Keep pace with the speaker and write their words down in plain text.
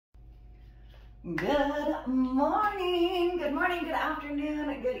Good morning, good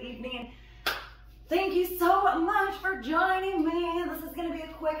afternoon, good evening. Thank you so much for joining me. This is gonna be a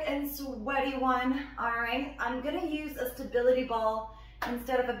quick and sweaty one, all right? I'm gonna use a stability ball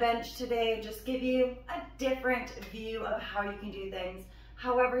instead of a bench today, just give you a different view of how you can do things.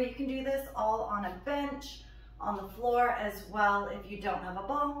 However, you can do this all on a bench, on the floor as well if you don't have a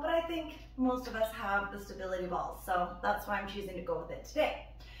ball, but I think most of us have the stability balls, so that's why I'm choosing to go with it today.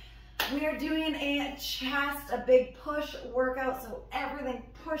 We are doing a chest, a big push workout, so everything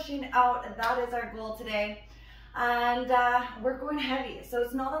pushing out, that is our goal today. And we're going heavy, so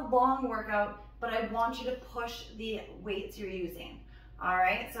it's not a long workout, but I want you to push the weights you're using. All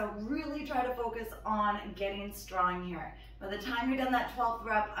right, so really try to focus on getting strong here. By the time you're done that 12th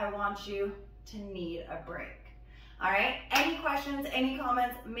rep, I want you to need a break. All right, any questions, any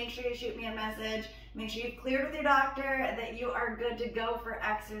comments, make sure you shoot me a message. Make sure you've cleared with your doctor that you are good to go for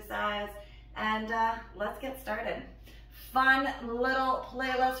exercise. And let's get started. Fun little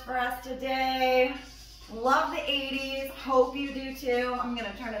playlist for us today. Love the 80s, hope you do too. I'm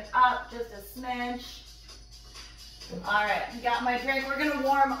gonna turn it up just a smidge. All right, got my drink. We're gonna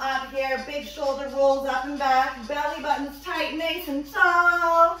warm up here. Big shoulder rolls up and back. Belly buttons tight, nice and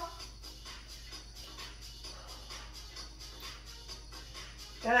tall.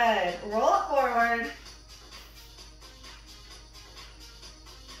 Good, roll it forward.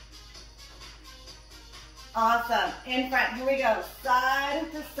 Awesome, in front, here we go.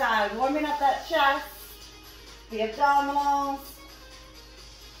 Side to side, warming up that chest, the abdominals.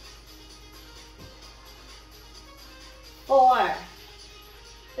 4,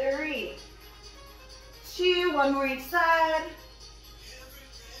 3, 2, one more each side.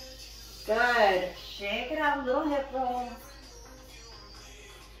 Good, shake it out, little hip rolls.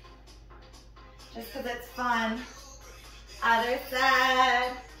 Just because it's fun. Other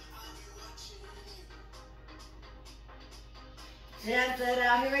side. Just it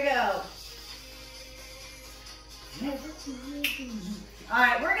out, here we go. All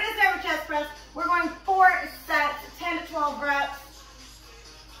right, we're gonna start with chest press. We're going 4 sets, 10 to 12 reps.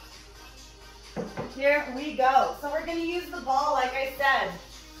 Here we go. So we're gonna use the ball like I said.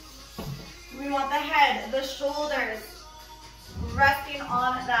 We want the head, the shoulders, resting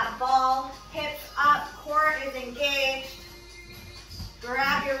on that ball, hips up, core is engaged.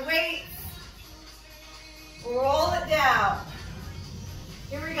 Grab your weights, roll it down.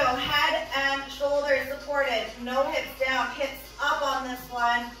 Here we go, head and shoulders supported, no hips down, hips up on this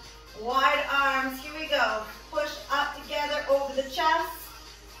one. Wide arms, here we go. Push up together over the chest,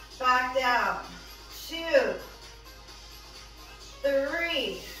 back down. 2,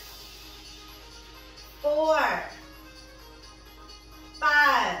 3, 4,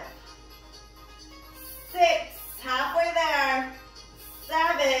 5, 6, halfway there,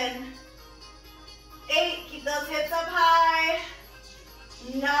 7, 8, keep those hips up high,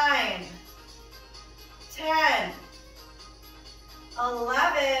 9, 10,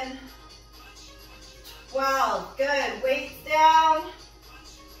 11, 12, good, weights down.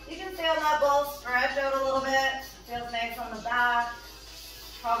 You can stay on that ball, stretch out a little bit, feels nice on the back,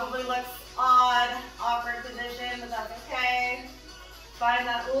 probably looks odd, awkward position, but that's okay. Find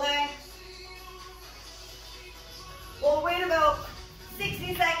that length. We'll wait about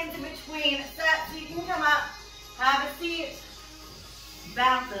 60 seconds in between sets so you can come up, have a seat,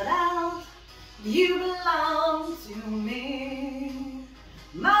 bounce it out. You belong to me,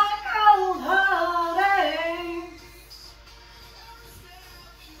 my cold hearted.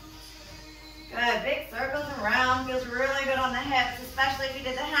 Good, big circles around, feels really good on the hips, especially if you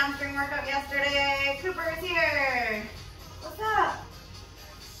did the hamstring workout yesterday. Cooper is here. What's up?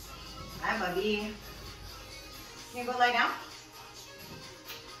 Hi, Bubby. Can you go lie down?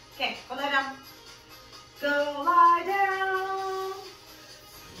 Okay, go lie down. Go lie down.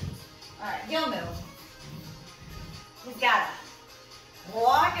 All right, you'll move. He's got it.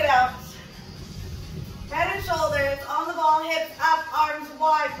 Walk it out. Head and shoulders on the ball, hips up, arms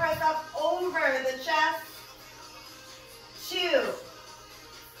wide. Press up over the chest. 2,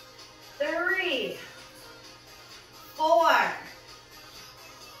 3, 4,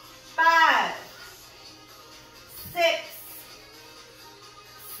 5, 6,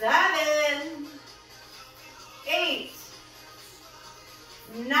 7, 8,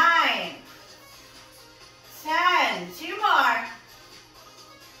 9, 10. 2 more.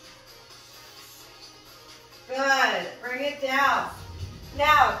 Good. Bring it down.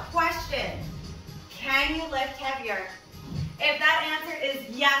 Now, question. Can you lift heavier? If that answer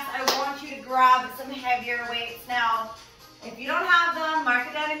is yes, I want you to grab some heavier weights now. If you don't have them, mark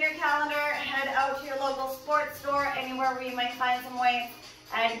it down in your calendar, head out to your local sports store, anywhere where you might find some weights,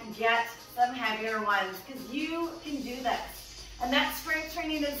 and get some heavier ones because you can do this. And that strength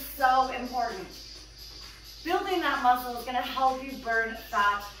training is so important. Building that muscle is going to help you burn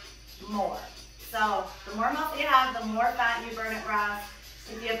fat more. So the more muscle you have, the more fat you burn at rest.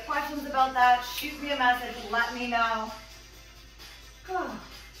 If you have questions about that, shoot me a message, let me know.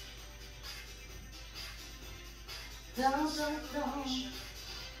 Don't celebrate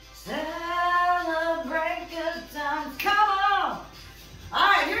good times. Come on! All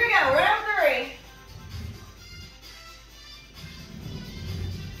right, here we go, round 3.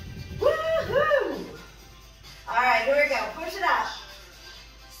 Woohoo! All right, here we go, push it up.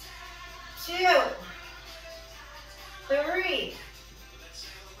 2, 3,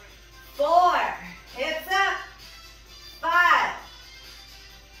 4, hips up. 5,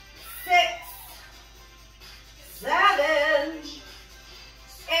 6, 7,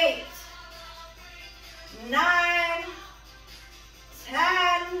 8, 9,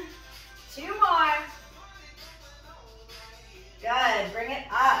 10, 2 more. Good, bring it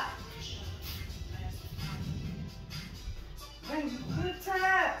up. Good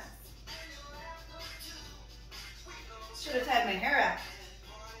time. Should have tied my hair up.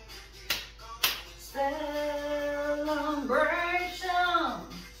 Celebration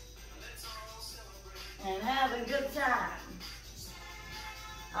and have a good time.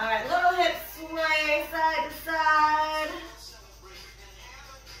 All right, little hip sway side to side,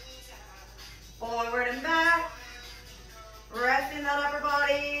 forward and back, resting that upper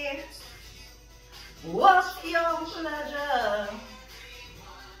body. What's your pleasure?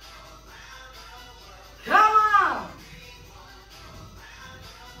 Come on.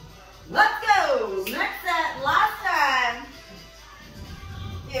 Let's go. Next set, last time.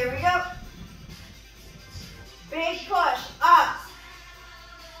 Here we go. Big push, up,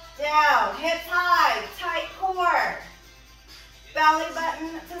 down, hips high, tight core, belly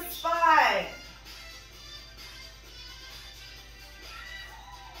button to spine.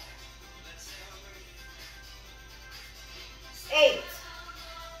 Eight,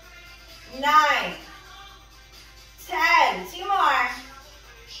 9, 10, 2 more.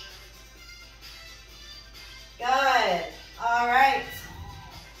 Good. All right.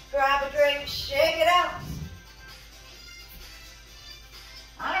 Grab a drink, shake it out.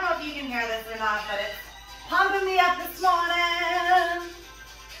 I don't know if you can hear this or not, but it's pumping me up this morning.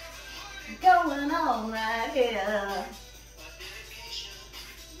 Going on right here.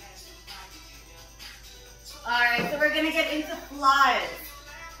 All right, so we're gonna get into flies.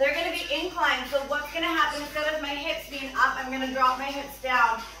 They're gonna be inclined, so what's gonna happen, instead of my hips being up, I'm gonna drop my hips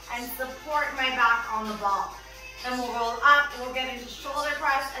down and support my back on the ball. Then we'll roll up, we'll get into shoulder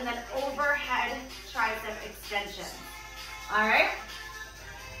press, and then overhead tricep extension. All right?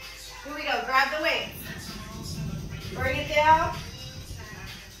 Here we go, grab the weights. Bring it down.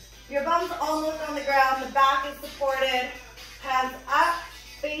 Your bum's almost on the ground, the back is supported. Hands up,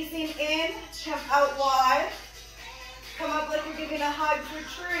 facing in, come out wide. Come up like you're giving a hug to a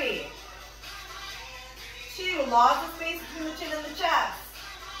tree. 2, lots of space between the chin and the chest.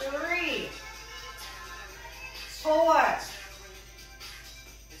 3, 4,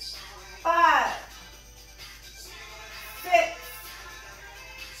 5, 6,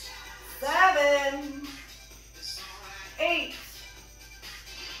 7, 8,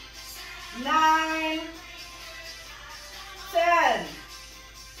 9, 10,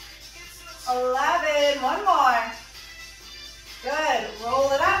 11, one more. Good,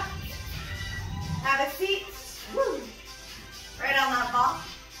 roll it up. Have a seat. Woo. Right on that ball.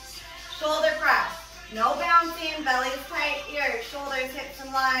 Shoulder press. No bouncing, belly's tight, ears, shoulders, hips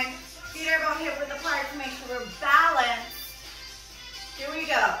in line. Feet are about hip width apart to make sure we're balanced. Here we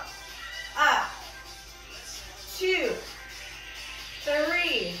go. Up. 2,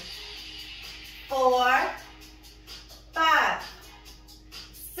 3, 4, 5,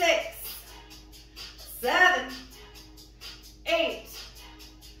 6, 7, 8,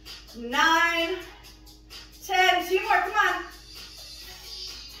 9, 10. 2 more, come on.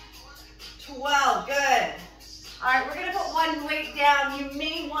 12, good. All right, we're gonna put one weight down. You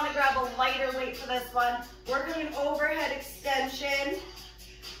may wanna grab a lighter weight for this one. We're doing overhead extension.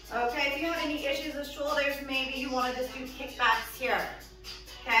 Okay, if you have any issues with shoulders, maybe you wanna just do kickbacks here,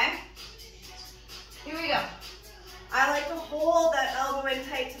 okay? Here we go. I like to hold that elbow in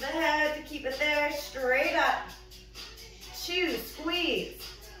tight to the head to keep it there, straight up. 2, squeeze.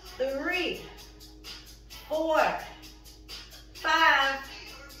 3, 4, 5,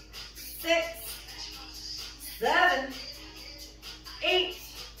 6, 7, 8,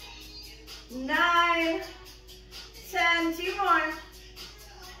 9, 10. 2 more.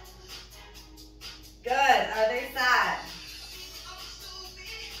 Good. Other side.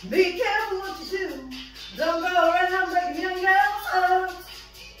 Be careful what you do. Don't go around breaking young girls' hearts.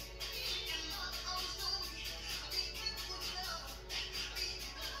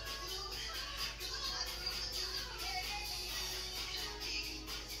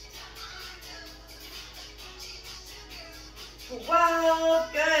 Wow,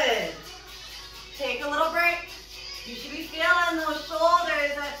 good. Take a little break. You should be feeling those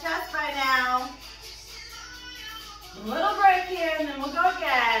shoulders, that chest by now. A little break here and then we'll go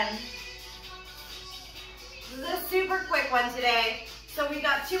again. This is a super quick one today. So we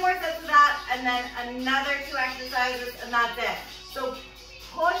got 2 more sets of that and then another 2 exercises and that's it. So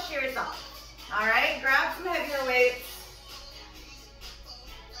push yourself. All right, grab some heavier weights.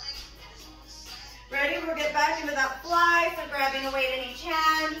 Ready? We'll get back into that fly. So grabbing a weight in each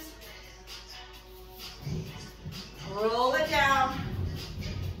hand. Roll it down.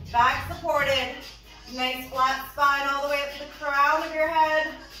 Back supported. Nice flat spine all the way up to the crown of your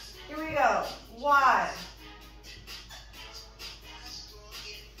head. Here we go. 1.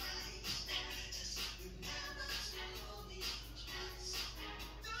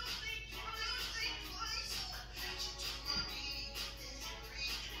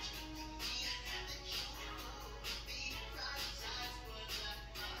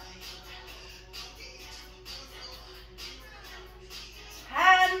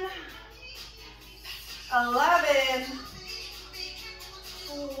 11.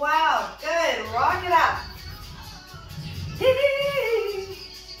 Wow, good. Rock it up.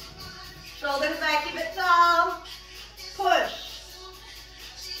 Shoulders back, keep it tall. Push.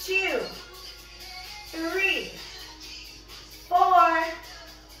 2, 3, 4,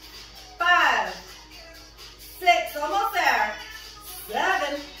 5, 6. Almost there.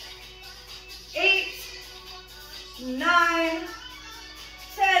 7, 8, 9,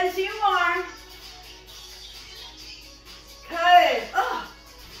 10. 2 more. Good. Oh,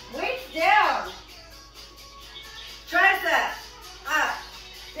 weights down. Tricep. Up.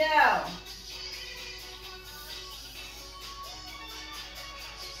 Down.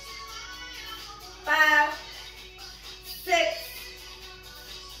 Five, 6,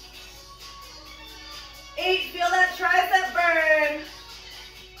 8. Feel that tricep burn.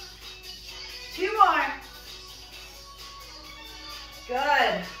 2 more.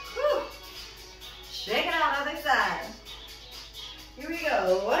 Good. Whew. Shake it out, other side. Here we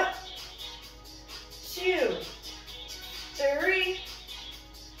go. 1, 2, 3,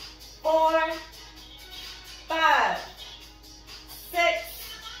 4, 5, 6,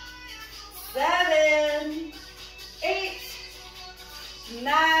 7, 8,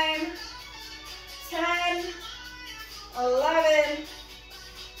 9, 10, 11,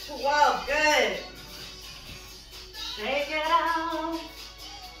 12. Good. Shake it out.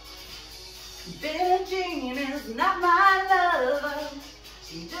 Benching is not my lover.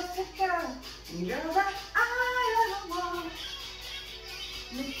 She's just a girl that I want.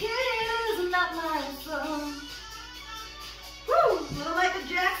 The kid is not my son. Woo! Little Michael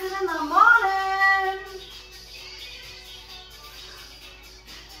Jackson in the morning.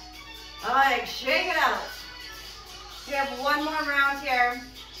 All right, shake it out. We have 1 more round here.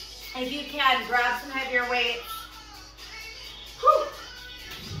 If you can, grab some heavier weights. Whew.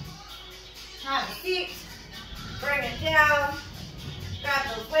 Have a seat, bring it down, grab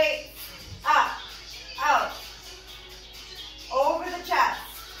those weights, up, out, over the chest.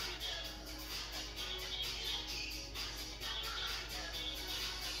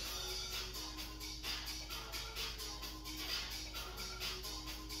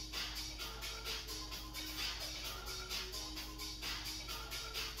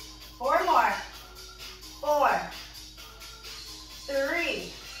 Four more. 4,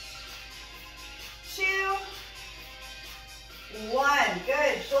 3, 2, 1.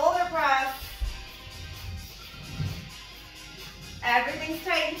 Good. Shoulder press. Everything's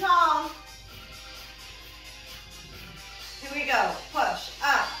tight and tall. Here we go. Push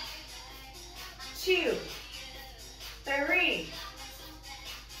up. 2, 3,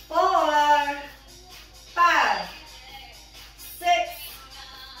 4, 5, 6,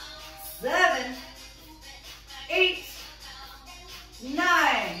 7, 8,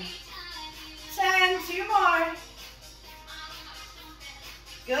 9, 10. 2 more.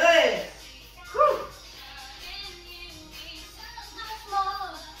 Good. Whew.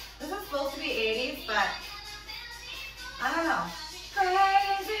 This is supposed to be 80s, but I don't know.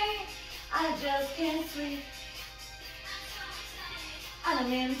 Crazy, I just can't sleep.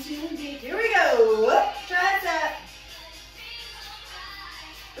 I'm in too deep. Here we go. Tricep.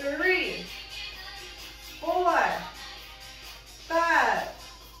 3, 4, 5,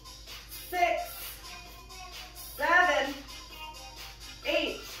 6, 7,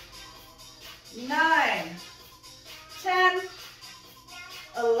 8,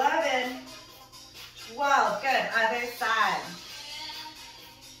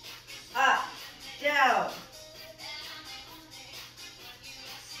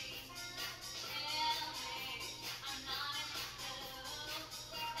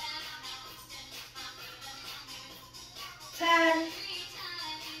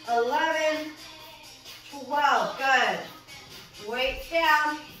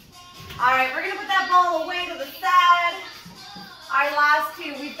 down. All right, we're gonna put that ball away to the side. Our last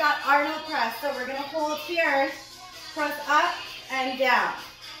two, we've got Arnold press. So we're gonna hold here, press up and down.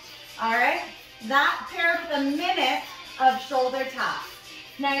 All right, that paired with a minute of shoulder taps.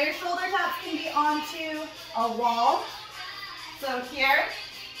 Now your shoulder taps can be onto a wall. So here,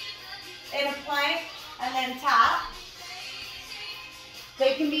 in a plank, and then tap.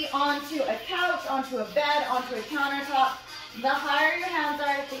 They can be onto a couch, onto a bed, onto a countertop. The higher your hands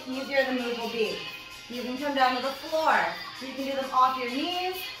are, the easier the move will be. You can come down to the floor. You can do them off your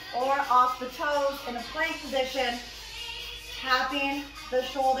knees or off the toes in a plank position, tapping the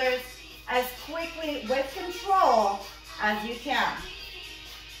shoulders as quickly with control as you can.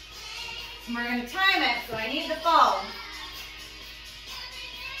 And we're going to time it, so I need the phone.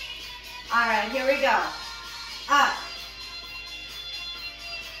 All right, here we go. Up.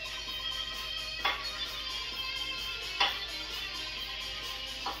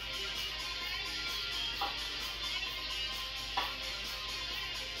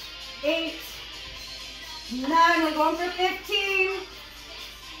 Eight, 9, we're going for 15,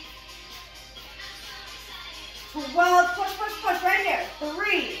 12, push, push, push, right here,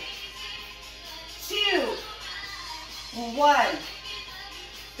 3, 2, 1,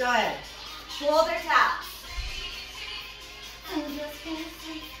 good, shoulder taps.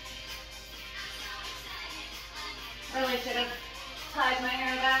 Really should have tied my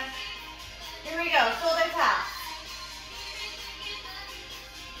hair back. Here we go, shoulder taps.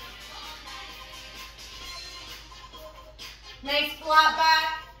 Nice flat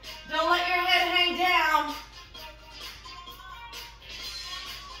back. Don't let your head hang down.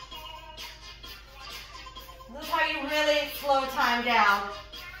 This is how you really slow time down.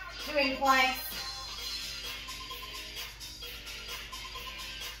 Doing planks.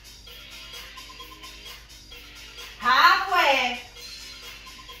 Halfway.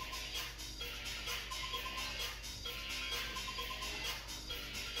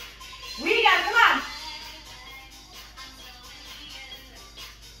 We got it, come on.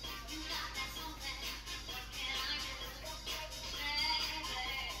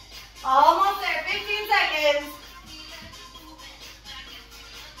 Almost there, 15 seconds.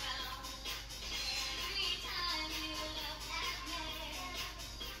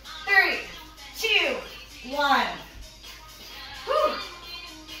 Three, two, one. Whew.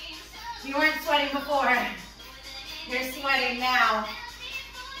 You weren't sweating before. You're sweating now.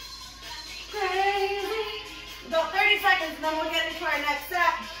 Crazy. About 30 seconds and then we'll get into our next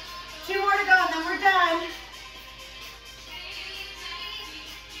set. 2 more to go and then we're done.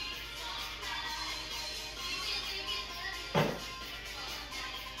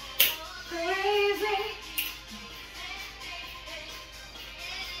 Crazy.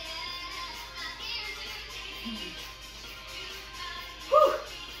 Whew.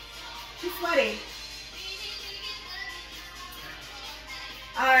 Too sweaty.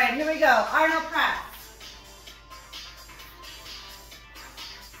 All right, here we go. Arnold press.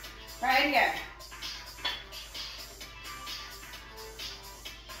 Right here.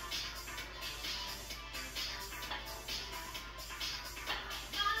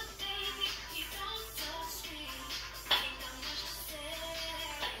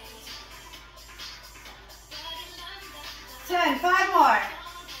 Five more.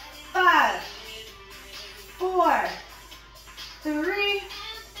 5, 4, 3,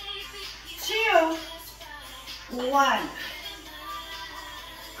 2, 1.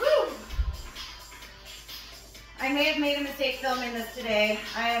 Whew. I may have made a mistake filming this today.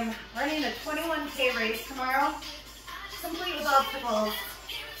 I am running a 21K race tomorrow, complete with obstacles.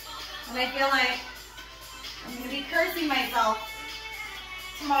 And I feel like I'm going to be cursing myself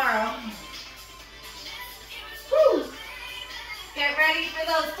tomorrow. Whew. Get ready for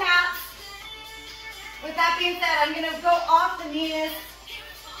those taps. With that being said, I'm going to go off the knees,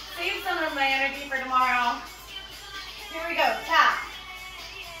 save some of my energy for tomorrow. Here we go, tap.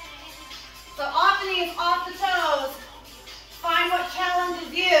 So off the knees, off the toes. Find what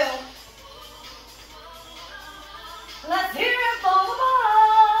challenges you. Let's hear it for the ball.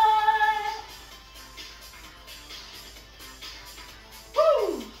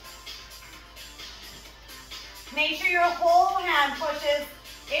 Woo! Make sure your whole hand pushes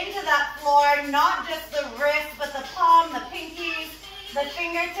into that floor, not just the wrist, but the palm, the pinkies, the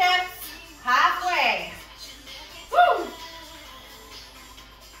fingertips, halfway. Woo!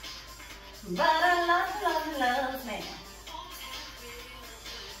 But I love me.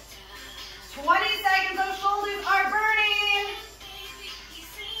 20 seconds, those shoulders are burning.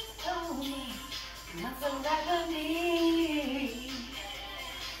 Oh, that's what I need.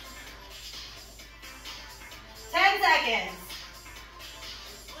 10 seconds.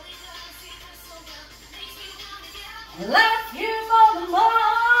 Let's use all the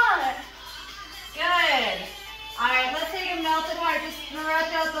more. Good. All right, let's take a melted heart. Just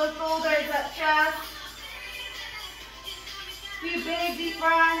stretch out those shoulders, that chest. Few big deep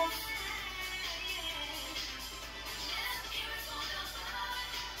breaths.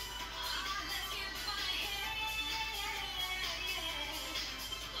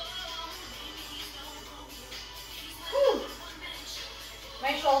 Whew.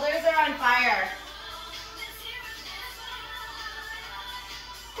 My shoulders are on fire.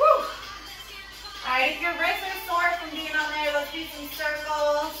 Whew. All right, if your wrists are sore from being on there, let's do some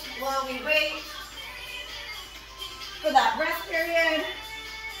circles while we wait for that rest period.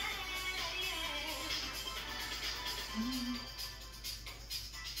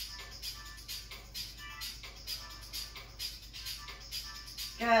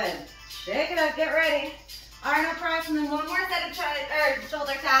 Good. Shake it up, get ready. Arm across, and then one more set of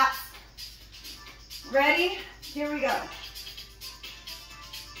shoulder taps. Ready? Here we go.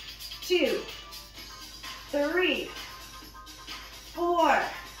 2, 3, 4,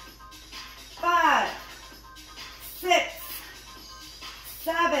 5, 6,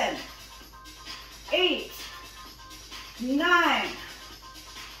 7, 8, 9,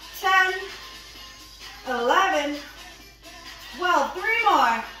 10, 11, 12, 3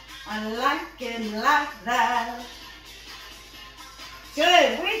 more. I like it like that.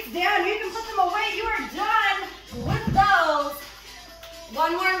 Good, weights down, you can put them away. You are done with those.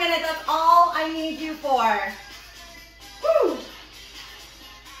 One more minute, that's all I need you for. Woo!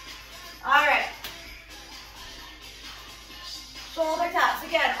 All right. Shoulder taps,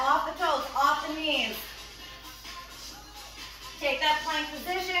 again, off the toes, off the knees. Take that plank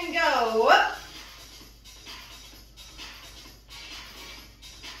position, go.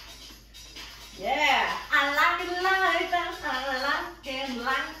 Yeah, I like it like that, I like it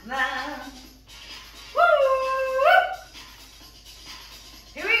like that. Woo!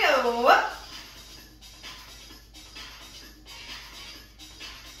 Here we go.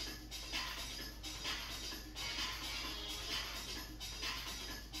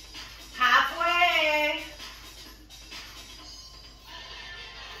 Halfway.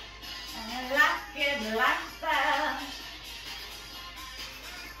 I like it like that.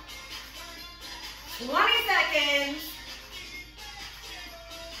 20 seconds.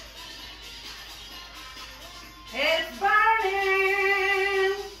 It's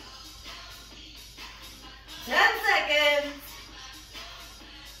burning. 10 seconds.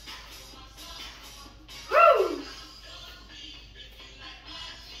 Woo!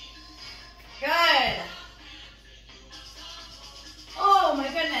 Good. Oh my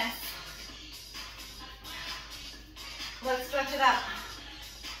goodness. Let's stretch it up.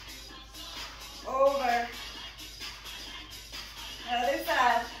 Over. Other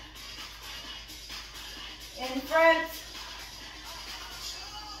side. In front.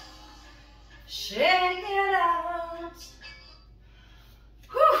 Shake it out.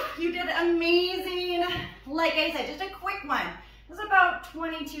 Whew, you did amazing. Like I said, just a quick one. It was about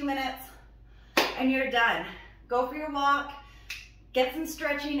 22 minutes and you're done. Go for your walk. Get some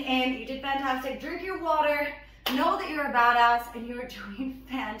stretching in. You did fantastic. Drink your water. Know that you're a badass and you're doing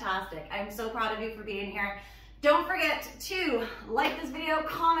fantastic. I'm so proud of you for being here. Don't forget to like this video,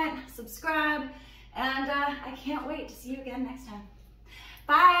 comment, subscribe, and I can't wait to see you again next time.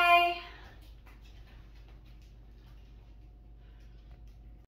 Bye.